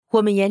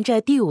我们沿着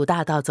第五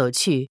大道走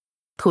去，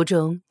途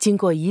中经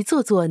过一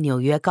座座纽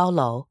约高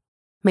楼，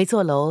每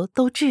座楼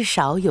都至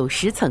少有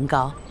10层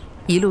高，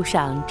一路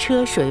上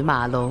车水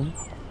马龙。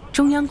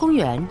中央公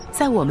园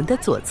在我们的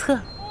左侧，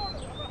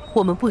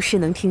我们不时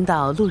能听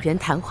到路人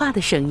谈话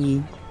的声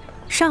音，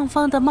上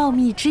方的茂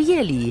密枝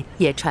叶里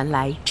也传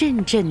来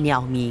阵阵鸟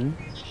鸣。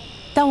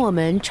当我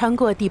们穿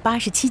过第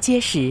87街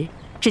时，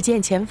只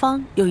见前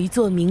方有一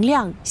座明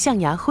亮象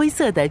牙灰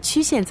色的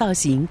曲线造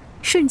型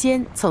瞬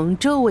间从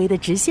周围的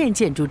直线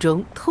建筑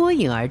中脱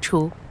颖而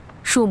出，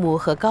树木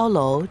和高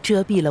楼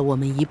遮蔽了我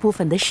们一部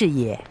分的视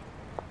野。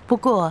不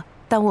过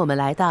当我们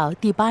来到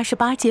第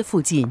88街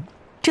附近，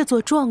这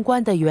座壮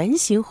观的圆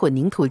形混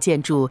凝土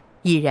建筑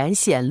已然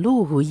显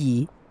露无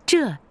遗，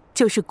这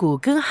就是古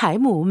根海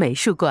姆美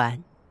术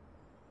馆。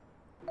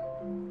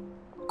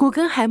古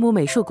根海姆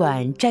美术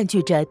馆占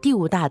据着第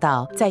五大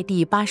道在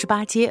第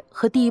88街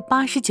和第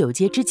89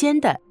街之间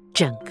的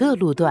整个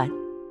路段，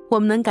我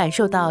们能感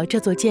受到这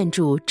座建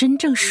筑真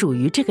正属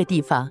于这个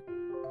地方，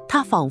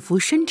它仿佛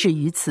深植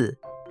于此，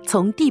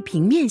从地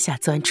平面下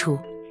钻出。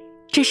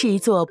这是一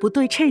座不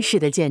对称式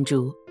的建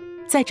筑，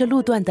在这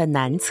路段的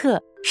南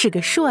侧是个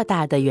硕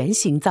大的圆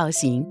形造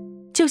型，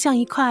就像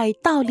一块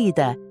倒立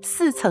的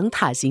4层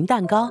塔形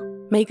蛋糕，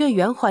每个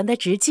圆环的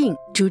直径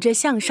逐着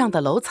向上的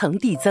楼层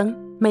递增，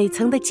每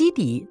层的基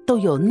底都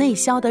有内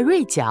削的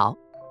锐角，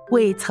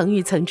为层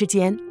与层之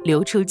间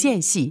留出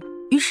间隙，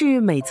于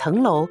是每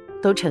层楼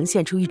都呈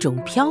现出一种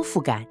漂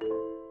浮感。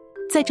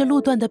在这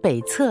路段的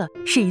北侧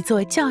是一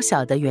座较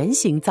小的圆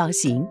形造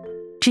型，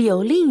只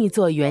有另一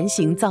座圆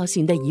形造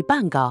型的一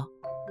半高。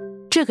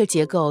这个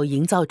结构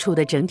营造出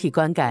的整体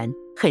观感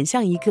很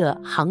像一个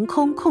航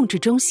空控制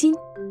中心，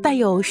带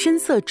有深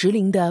色直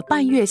棂的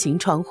半月形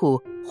窗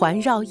户环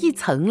绕一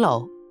层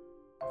楼，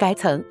该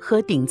层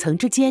和顶层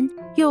之间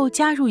又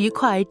加入一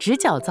块直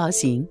角造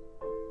型，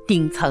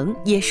顶层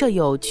也设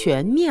有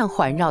全面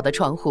环绕的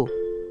窗户。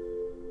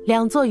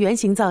两座圆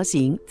形造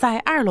型在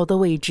2楼的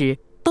位置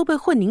都被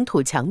混凝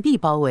土墙壁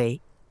包围，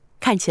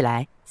看起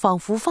来仿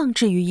佛放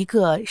置于一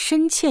个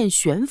深嵌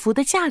悬浮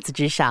的架子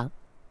之上。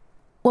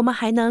我们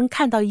还能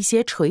看到一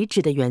些垂直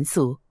的元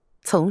素，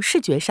从视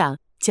觉上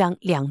将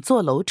2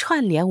座楼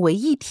串联为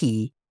一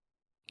体。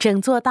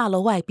整座大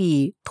楼外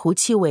壁涂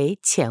漆为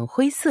浅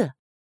灰色，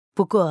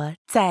不过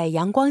在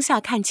阳光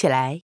下看起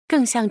来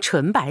更像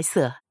纯白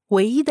色。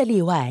唯一的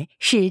例外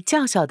是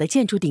较小的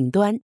建筑顶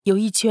端有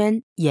一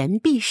圈岩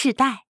壁饰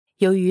带，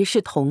由于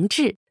是铜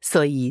制，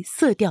所以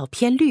色调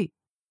偏绿。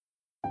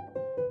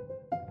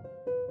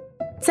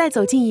再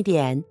走近一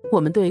点，我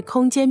们对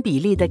空间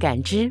比例的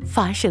感知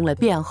发生了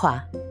变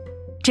化，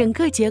整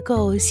个结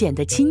构显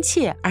得亲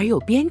切而有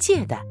边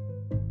界的。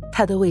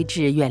它的位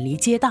置远离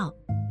街道，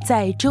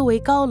在周围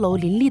高楼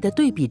林立的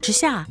对比之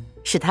下，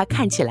使它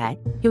看起来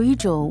有一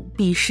种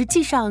比实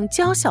际上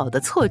较小的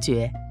错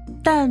觉，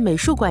但美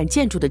术馆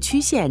建筑的曲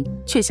线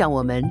却向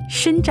我们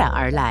伸展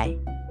而来，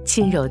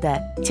轻柔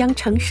地将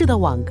城市的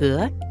网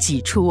格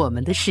挤出我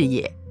们的视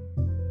野。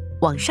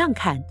往上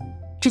看，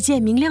只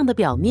见明亮的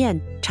表面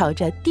朝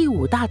着第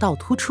五大道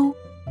突出，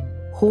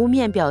湖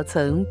面表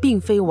层并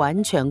非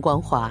完全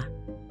光滑，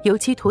油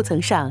漆涂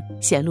层上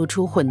显露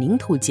出混凝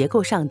土结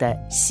构上的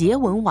斜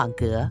纹网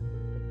格。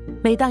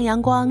每当阳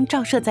光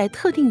照射在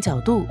特定角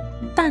度，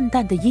淡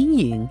淡的阴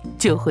影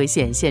就会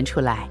显现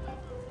出来。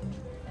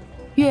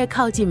越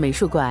靠近美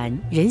术馆，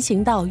人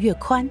行道越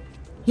宽，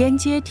沿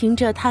街停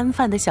着摊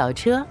贩的小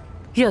车，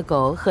热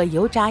狗和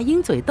油炸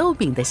鹰嘴豆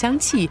饼的香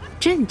气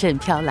阵阵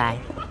飘来。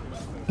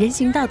人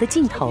行道的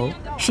尽头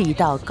是一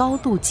道高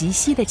度极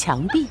稀的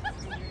墙壁，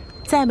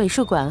在美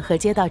术馆和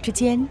街道之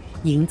间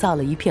营造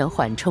了一片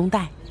缓冲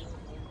带。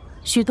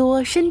许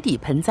多深底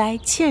盆栽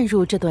嵌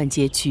入这段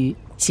街区，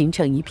形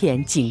成一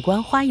片景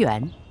观花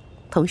园，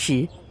同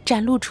时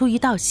展露出一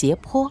道斜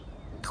坡，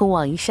通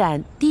往一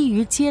扇低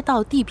于街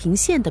道地平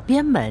线的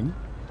边门。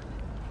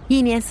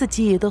一年四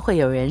季都会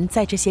有人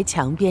在这些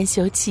墙边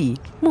休憩，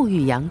沐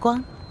浴阳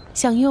光，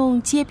享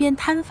用街边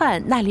摊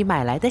贩那里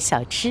买来的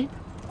小吃，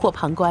或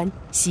旁观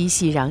熙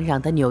熙攘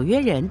攘的纽约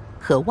人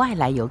和外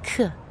来游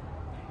客。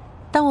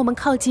当我们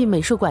靠近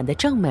美术馆的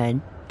正门，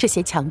这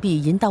些墙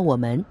壁引导我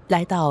们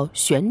来到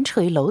悬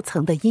垂楼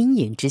层的阴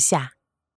影之下。